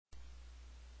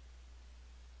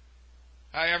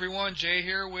Hi everyone, Jay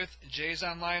here with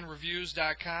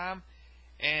jaysonlinereviews.com,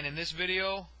 and in this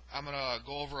video I'm going to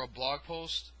go over a blog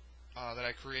post that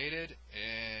I created,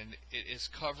 and it's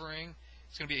going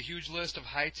to be a huge list of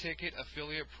high-ticket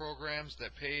affiliate programs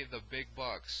that pay the big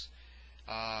bucks.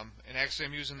 And actually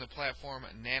I'm using the platform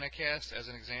Nanacast as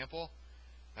an example.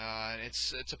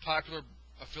 It's a popular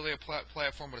affiliate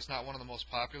platform, but it's not one of the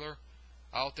most popular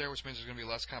out there, which means there's going to be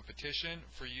less competition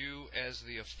for you as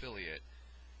the affiliate.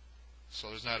 So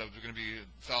there's going to be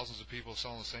thousands of people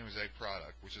selling the same exact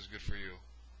product, which is good for you.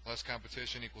 Less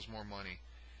competition equals more money.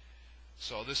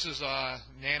 So this is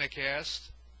Nanacast.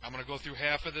 I'm going to go through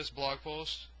half of this blog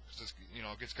post because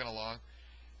it gets kind of long,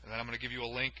 and then I'm going to give you a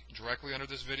link directly under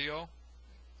this video.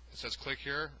 It says click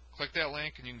here. Click that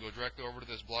link, and you can go directly over to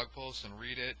this blog post and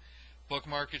read it,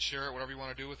 bookmark it, share it, whatever you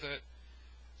want to do with it.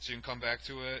 So you can come back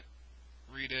to it,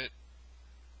 read it,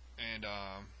 and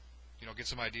get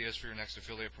some ideas for your next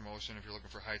affiliate promotion if you're looking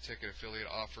for high-ticket affiliate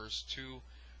offers to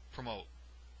promote.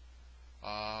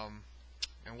 And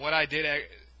what I did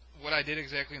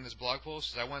exactly in this blog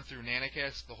post is I went through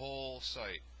Nanacast, the whole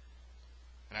site,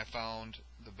 and I found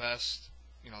the best,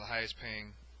 the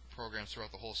highest-paying programs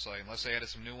throughout the whole site. Unless I added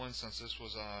some new ones since this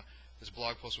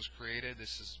blog post was created,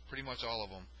 this is pretty much all of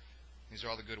them. These are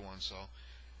all the good ones. So.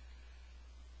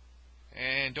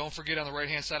 And don't forget, on the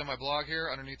right-hand side of my blog here,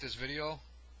 underneath this video,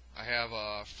 I have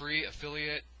a free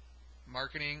affiliate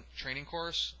marketing training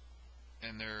course,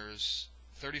 and there's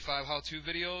 35 how-to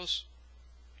videos,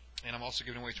 and I'm also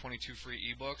giving away 22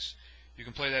 free ebooks. You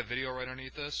can play that video right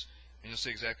underneath this, and you'll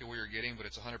see exactly what you're getting, but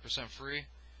it's 100% free.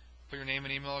 Put your name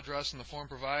and email address in the form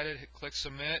provided, click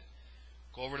submit,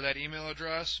 go over to that email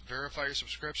address, verify your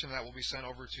subscription, and that will be sent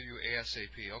over to you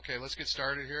ASAP. Okay, let's get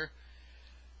started here.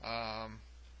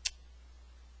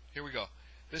 Here we go.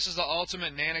 This is the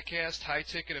ultimate Nanacast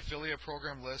high-ticket affiliate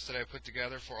program list that I put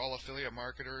together for all affiliate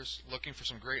marketers looking for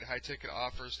some great high-ticket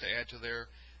offers to add to their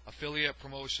affiliate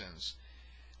promotions.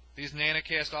 These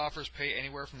Nanacast offers pay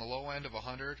anywhere from the low end of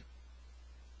 $100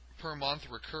 per month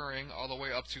recurring all the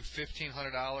way up to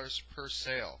 $1,500 per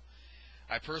sale.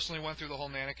 I personally went through the whole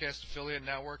Nanacast affiliate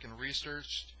network and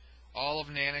researched all of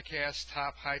Nanacast's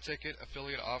top high-ticket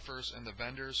affiliate offers and the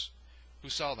vendors who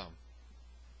sell them.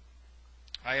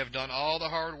 I have done all the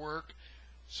hard work,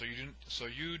 so you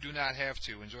do not have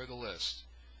to. Enjoy the list.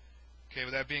 Okay,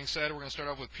 with that being said, we're going to start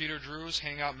off with Peter Drew's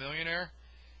Hangout Millionaire.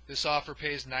 This offer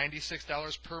pays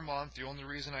 $96 per month. The only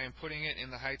reason I am putting it in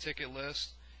the high-ticket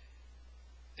list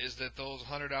is that those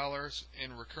 $100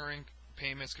 in recurring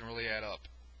payments can really add up.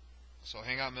 So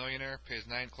Hangout Millionaire pays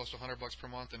close to $100 per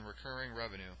month in recurring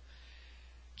revenue.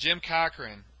 Jim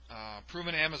Cochran,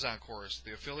 proven Amazon course.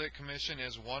 The affiliate commission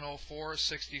is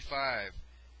 $104.65.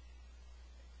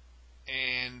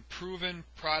 And proven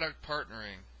product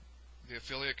partnering, the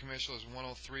affiliate commission is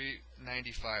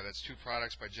 $103.95. That's 2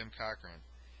 products by Jim Cochran.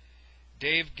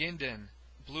 Dave Ginden,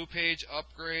 Blue Page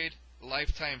Upgrade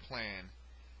Lifetime Plan.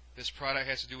 This product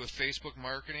has to do with Facebook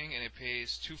marketing, and it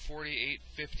pays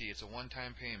 $248.50. It's a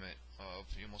one-time payment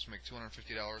you almost make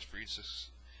 $250 for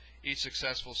each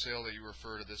successful sale that you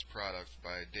refer to this product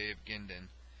by Dave Ginden.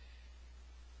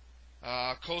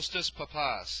 Costas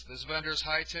Papas. This vendor's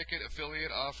high-ticket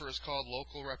affiliate offer is called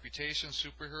Local Reputation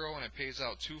Superhero, and it pays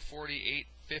out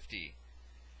 $248.50.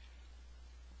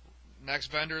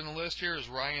 Next vendor in the list here is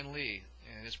Ryan Lee,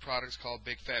 and his product is called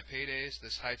Big Fat Paydays.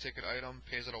 This high-ticket item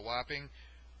pays at a whopping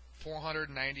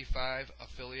 $495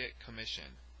 affiliate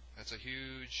commission. That's a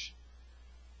huge,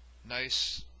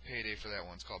 nice payday for that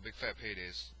one. It's called Big Fat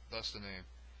Paydays, thus the name.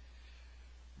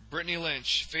 Brittany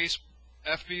Lynch.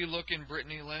 FB looking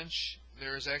Brittany Lynch.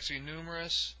 There is actually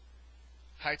numerous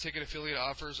high-ticket affiliate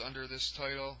offers under this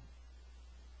title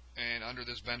and under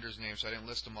this vendor's name, so I didn't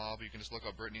list them all, but you can just look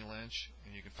up Brittany Lynch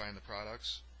and you can find the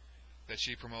products that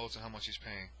she promotes and how much she's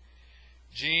paying.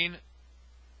 Gene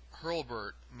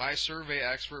Hurlbert, my survey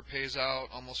expert, pays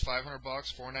out almost $500,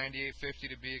 $498.50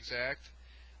 to be exact.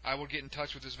 I would get in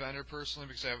touch with this vendor personally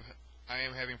because I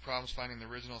am having problems finding the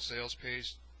original sales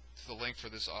page to the link for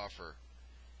this offer.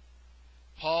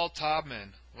 Paul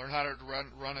Taubman, learn how to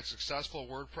run a successful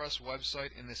WordPress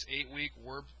website in this 8-week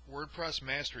WordPress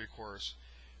mastery course.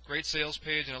 Great sales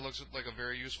page, and it looks like a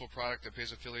very useful product that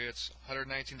pays affiliates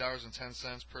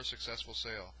 $119.10 per successful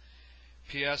sale.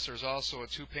 P.S. There's also a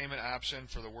 2-payment option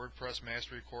for the WordPress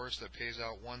mastery course that pays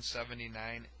out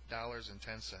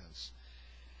 $179.10.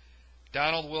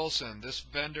 Donald Wilson, this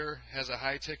vendor has a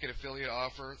high-ticket affiliate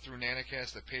offer through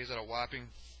Nanacast that pays at a whopping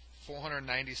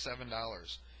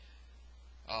 $497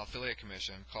 affiliate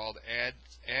commission called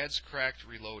Ads Cracked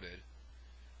Reloaded.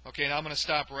 Okay, now I'm going to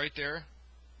stop right there,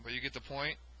 but you get the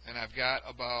point. And I've got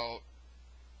about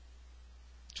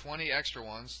 20 extra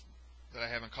ones that I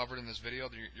haven't covered in this video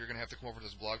that you're going to have to come over to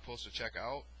this blog post to check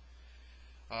out.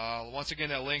 Once again,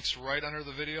 that link's right under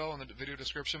the video in the video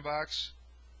description box,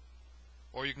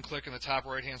 or you can click in the top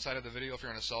right hand side of the video if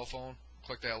you're on a cell phone.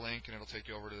 Click that link and it'll take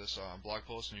you over to this blog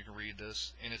post, and you can read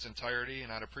this in its entirety.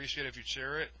 And I'd appreciate it if you'd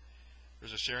share it.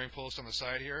 There's a sharing post on the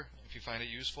side here if you find it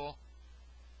useful.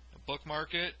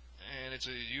 Bookmark it, and it's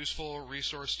a useful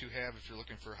resource to have if you're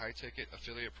looking for high-ticket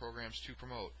affiliate programs to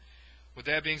promote. With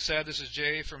that being said, this is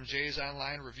Jay from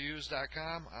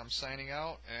jaysonlinereviews.com. I'm signing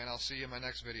out, and I'll see you in my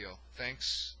next video.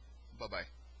 Thanks.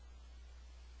 Bye-bye.